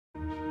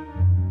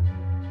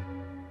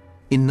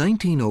In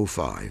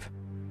 1905,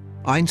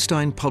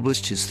 Einstein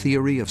published his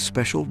theory of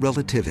special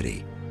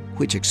relativity,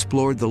 which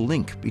explored the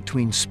link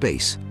between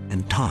space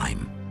and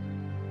time.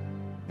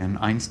 In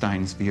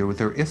Einstein's view,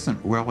 there isn't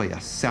really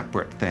a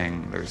separate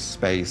thing. There's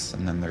space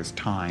and then there's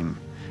time.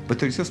 But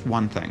there's just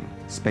one thing,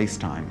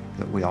 space-time,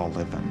 that we all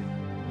live in.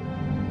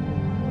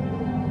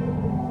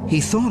 He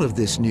thought of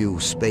this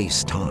new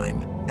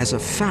space-time as a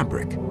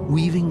fabric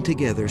weaving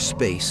together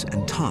space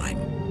and time.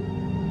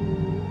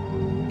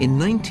 In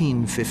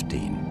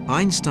 1915,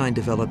 Einstein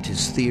developed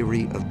his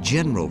theory of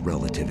general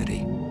relativity,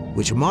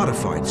 which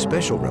modified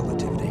special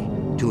relativity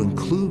to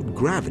include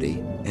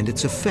gravity and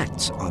its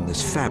effects on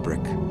this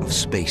fabric of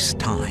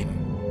space-time.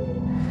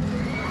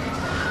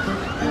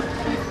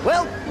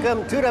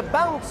 Welcome to the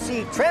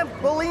bouncy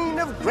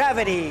trampoline of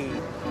gravity.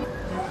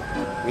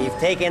 We've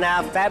taken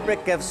our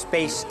fabric of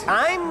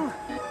space-time,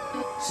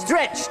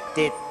 stretched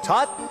it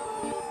taut,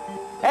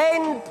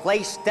 and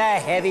placed a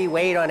heavy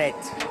weight on it.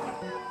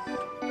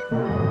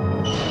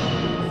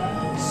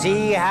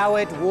 See how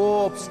it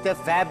warps the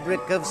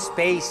fabric of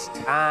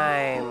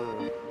space-time.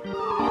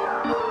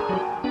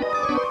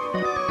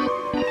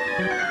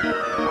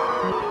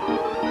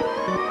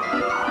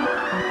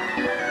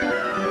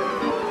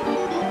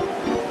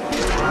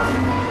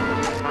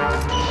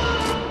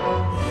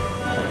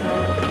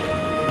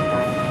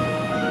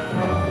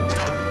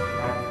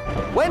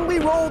 When we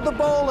roll the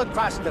ball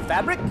across the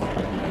fabric,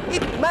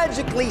 it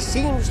magically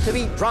seems to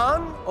be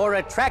drawn or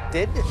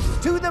attracted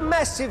to the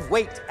massive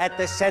weight at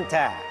the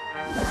center.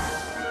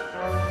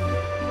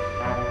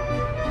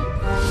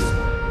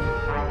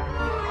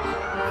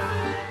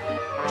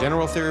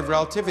 General theory of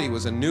relativity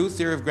was a new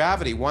theory of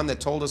gravity, one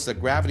that told us that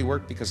gravity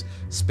worked because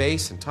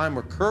space and time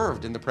were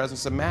curved in the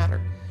presence of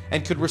matter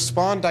and could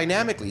respond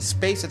dynamically.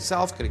 Space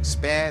itself could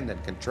expand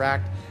and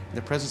contract in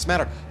the presence of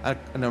matter. A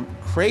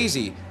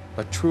crazy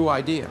but true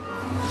idea.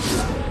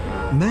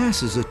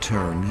 Mass is a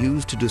term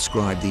used to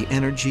describe the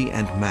energy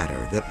and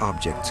matter that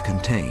objects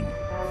contain.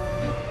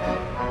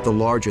 The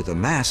larger the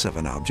mass of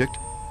an object,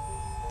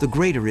 the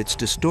greater its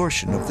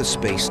distortion of the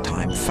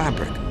space-time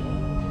fabric,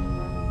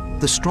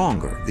 the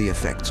stronger the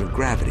effects of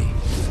gravity.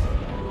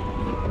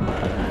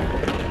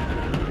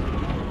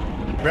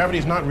 Gravity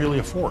is not really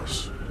a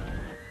force.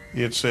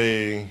 It's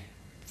a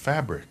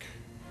fabric.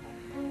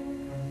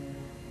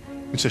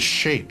 It's a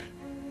shape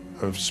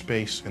of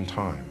space and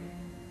time.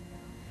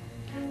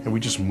 And we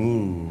just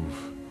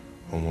move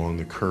along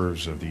the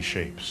curves of these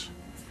shapes.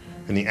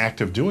 And the act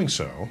of doing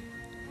so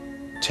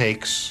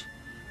takes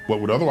what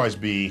would otherwise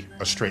be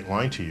a straight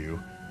line to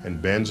you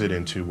and bends it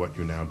into what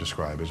you now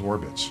describe as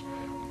orbits,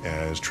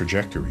 as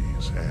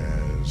trajectories,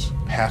 as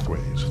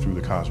pathways through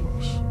the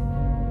cosmos.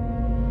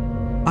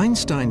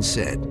 Einstein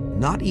said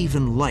not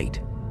even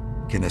light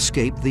can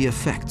escape the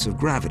effects of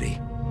gravity.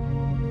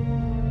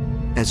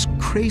 As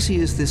crazy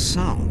as this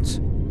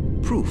sounds,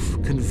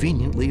 proof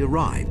conveniently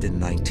arrived in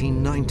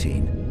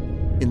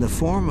 1919 in the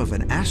form of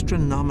an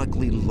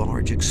astronomically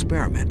large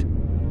experiment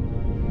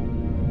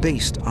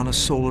based on a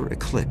solar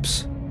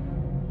eclipse.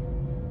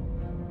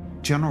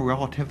 General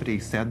relativity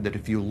said that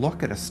if you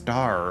look at a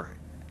star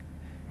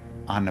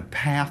on a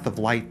path of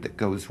light that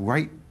goes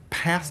right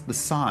past the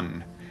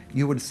sun,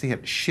 you would see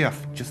it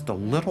shift just a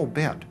little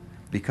bit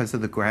because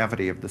of the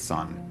gravity of the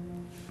sun.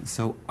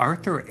 So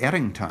Arthur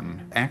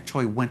Eddington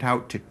actually went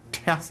out to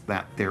test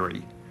that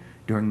theory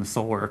during the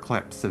solar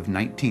eclipse of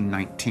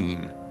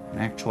 1919 and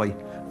actually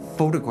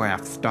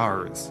photographed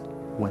stars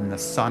when the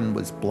sun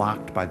was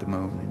blocked by the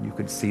moon and you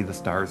could see the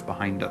stars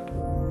behind it.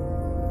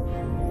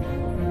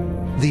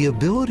 The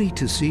ability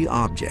to see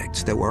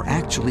objects that were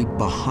actually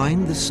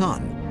behind the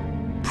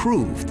sun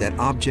proved that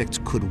objects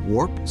could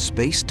warp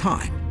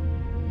space-time.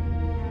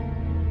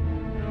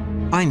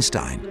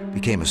 Einstein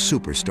became a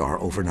superstar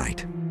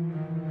overnight.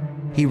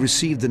 He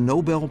received the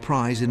Nobel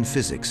Prize in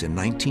Physics in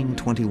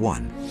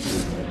 1921.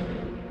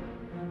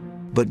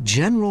 But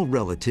general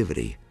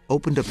relativity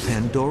opened a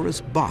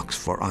Pandora's box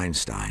for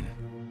Einstein.